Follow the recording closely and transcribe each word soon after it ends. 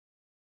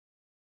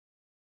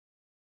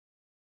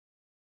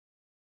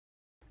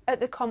At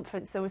the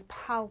conference, there was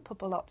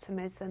palpable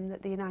optimism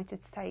that the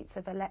United States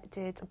have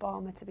elected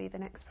Obama to be the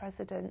next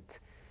president.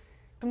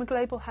 From a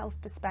global health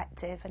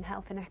perspective and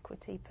health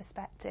inequity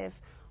perspective,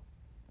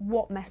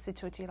 what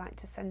message would you like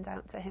to send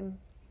out to him?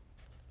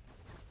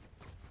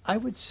 I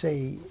would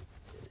say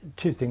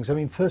two things. I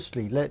mean,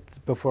 firstly,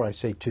 before I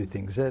say two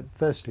things,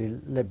 firstly,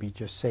 let me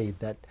just say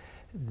that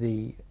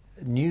the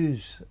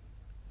news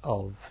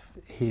of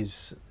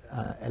his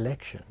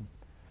election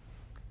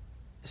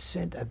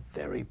sent a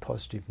very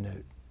positive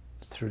note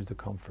through the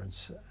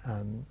conference.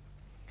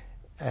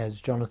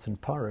 As Jonathan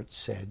Porritt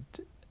said,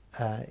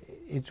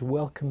 it's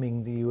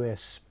welcoming the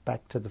US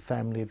back to the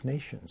family of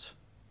nations.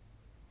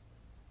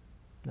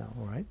 Now,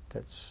 all right,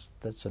 that's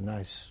a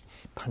nice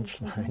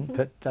punchline,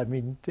 but I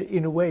mean,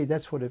 in a way,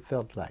 that's what it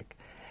felt like.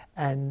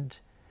 And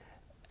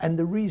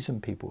the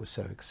reason people were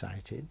so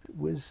excited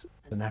was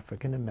an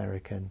African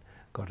American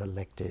got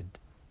elected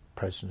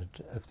President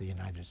of the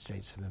United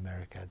States of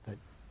America, that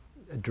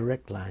a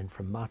direct line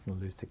from Martin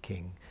Luther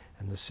King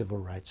and the Civil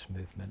Rights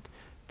Movement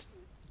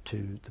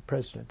to the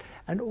President.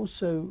 And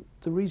also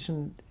the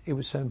reason it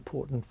was so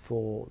important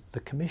for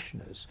the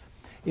commissioners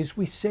is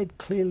we said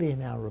clearly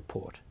in our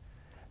report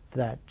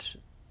that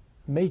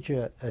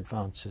major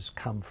advances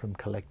come from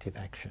collective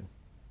action.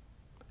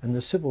 And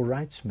the Civil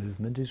Rights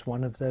Movement is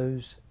one of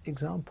those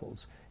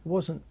examples. It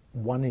wasn't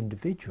one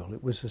individual,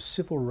 it was a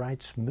civil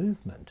rights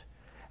movement.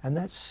 And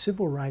that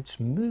civil rights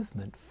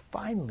movement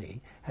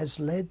finally has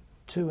led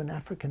to an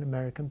African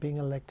American being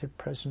elected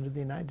President of the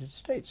United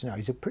States. Now,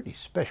 he's a pretty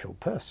special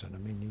person. I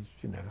mean, he's,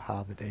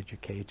 Harvard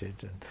educated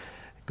and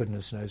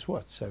goodness knows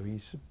what. So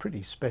he's a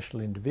pretty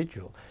special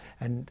individual.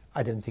 And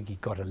I don't think he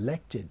got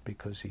elected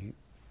because he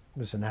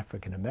was an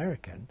African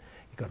American.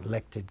 He got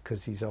elected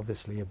because he's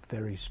obviously a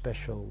very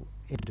special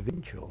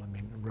individual,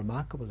 a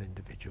remarkable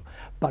individual.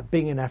 But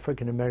being an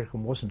African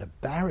American wasn't a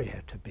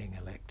barrier to being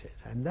elected.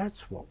 And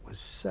that's what was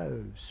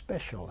so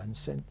special and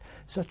sent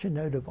such a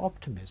note of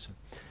optimism.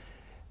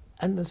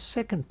 And the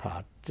second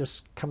part,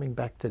 just coming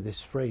back to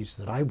this phrase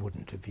that I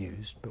wouldn't have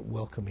used, but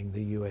welcoming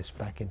the US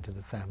back into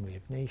the family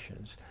of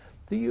nations,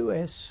 the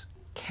US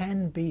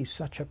can be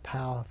such a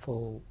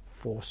powerful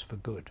force for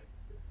good.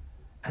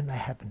 And they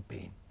haven't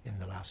been in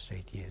the last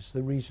 8 years.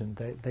 The reason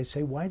they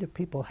say, why do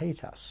people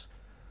hate us?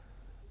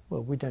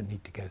 Well, we don't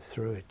need to go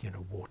through it,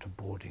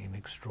 waterboarding and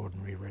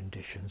extraordinary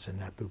renditions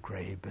and Abu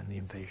Ghraib and the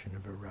invasion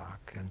of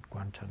Iraq and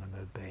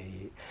Guantanamo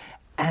Bay.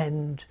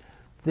 And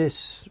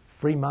this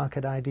free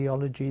market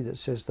ideology that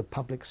says the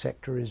public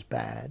sector is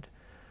bad,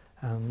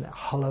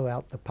 hollow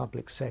out the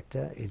public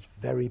sector is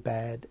very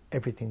bad,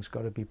 everything's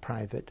got to be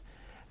private,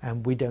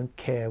 and we don't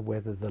care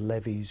whether the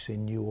levees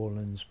in New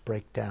Orleans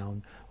break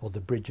down or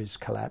the bridges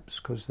collapse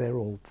because they're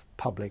all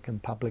public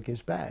and public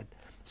is bad.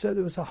 So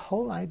there was a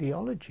whole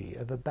ideology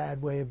of a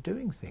bad way of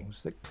doing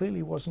things that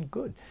clearly wasn't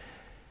good.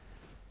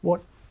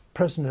 What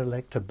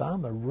President-elect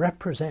Obama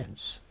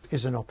represents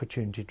is an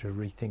opportunity to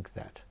rethink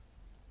that.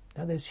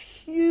 Now there's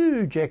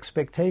huge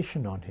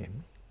expectation on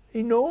him,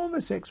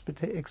 enormous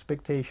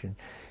expectation.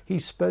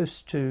 He's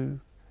supposed to,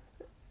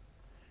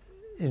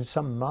 in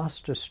some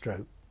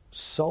masterstroke,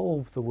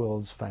 solve the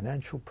world's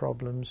financial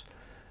problems,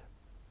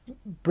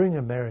 bring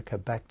America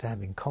back to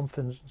having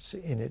confidence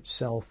in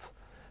itself,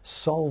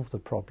 solve the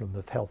problem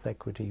of health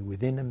equity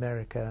within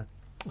America,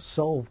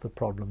 solve the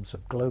problems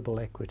of global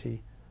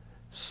equity,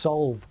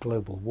 solve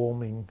global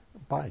warming.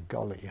 By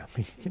golly, I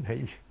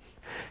mean,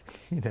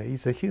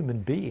 he's a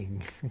human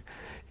being.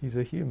 He's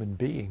a human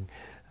being.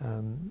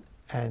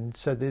 And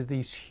so there's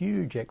these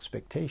huge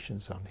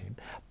expectations on him.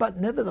 But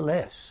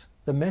nevertheless,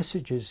 the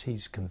messages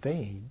he's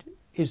conveyed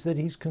is that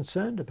he's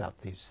concerned about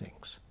these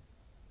things.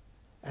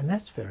 And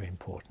that's very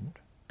important.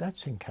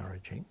 That's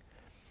encouraging.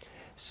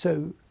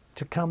 So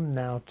to come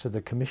now to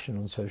the Commission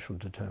on Social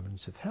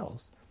Determinants of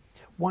Health,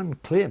 one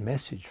clear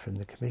message from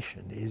the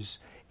Commission is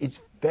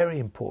it's very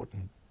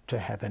important to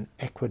have an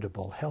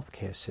equitable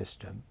healthcare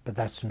system, but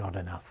that's not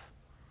enough.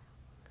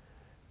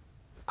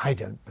 I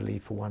don't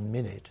believe for 1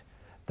 minute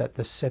that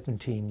the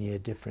 17-year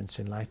difference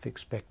in life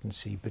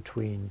expectancy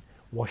between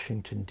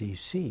Washington,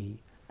 D.C.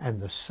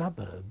 and the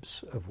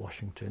suburbs of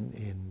Washington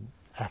in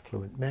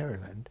affluent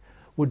Maryland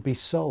would be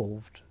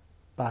solved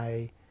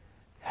by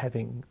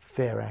having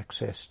fair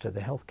access to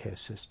the healthcare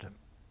system.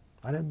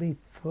 I don't believe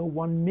for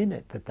 1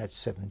 minute that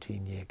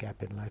 17-year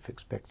gap in life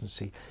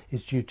expectancy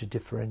is due to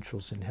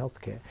differentials in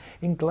healthcare.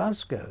 In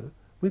Glasgow,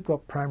 we've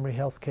got primary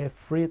healthcare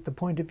free at the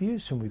point of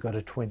use, and we've got a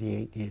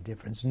 28-year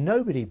difference.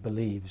 Nobody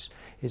believes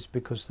it's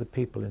because the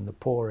people in the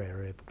poor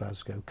area of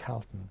Glasgow,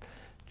 Carlton,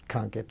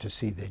 can't get to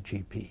see their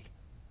GP.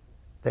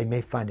 They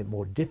may find it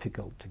more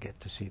difficult to get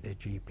to see their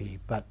GP,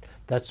 but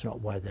that's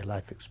not why their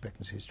life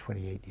expectancy is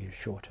 28 years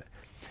shorter.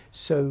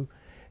 So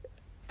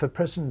for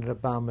President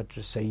Obama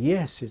to say,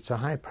 yes, it's a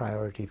high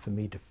priority for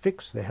me to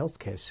fix the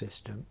healthcare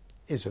system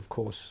is, of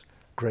course,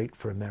 great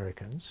for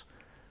Americans,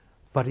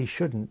 but he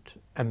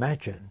shouldn't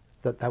imagine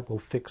that that will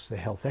fix the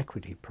health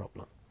equity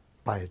problem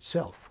by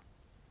itself,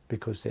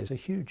 because there's a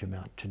huge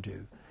amount to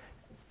do.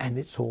 And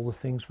it's all the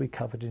things we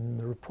covered in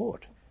the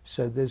report.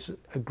 So there's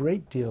a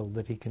great deal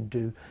that he can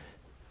do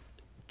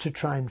to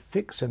try and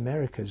fix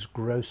America's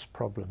gross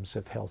problems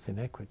of health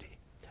inequity.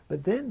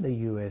 But then the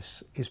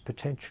US is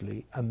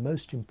potentially a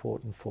most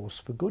important force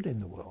for good in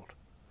the world,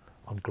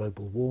 on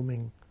global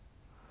warming,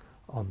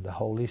 on the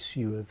whole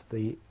issue of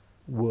the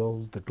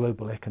world, the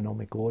global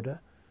economic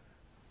order.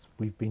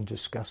 We've been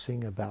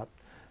discussing about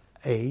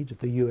aid.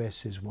 The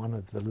US is one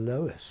of the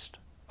lowest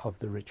of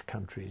the rich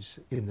countries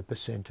in the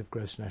percent of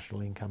gross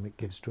national income it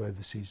gives to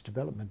overseas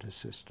development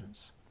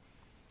assistance.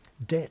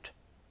 Debt.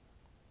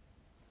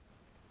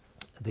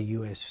 The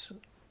US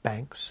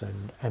banks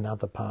and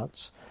other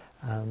parts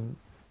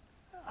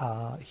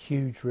are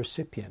huge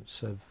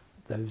recipients of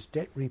those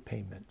debt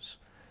repayments.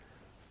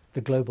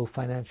 The global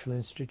financial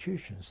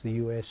institutions, the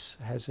US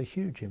has a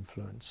huge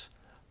influence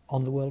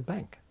on the World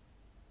Bank.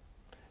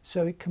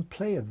 So it can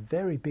play a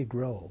very big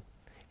role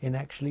in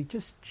actually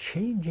just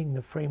changing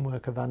the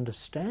framework of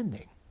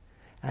understanding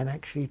and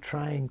actually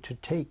trying to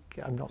take,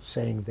 I'm not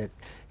saying that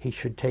he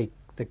should take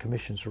the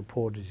Commission's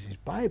report as his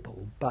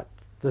Bible, but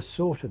the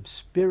sort of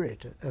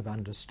spirit of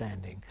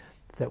understanding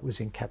that was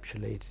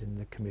encapsulated in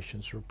the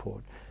Commission's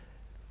report,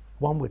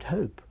 one would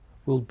hope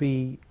will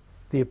be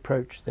the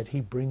approach that he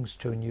brings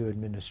to a new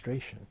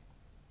administration.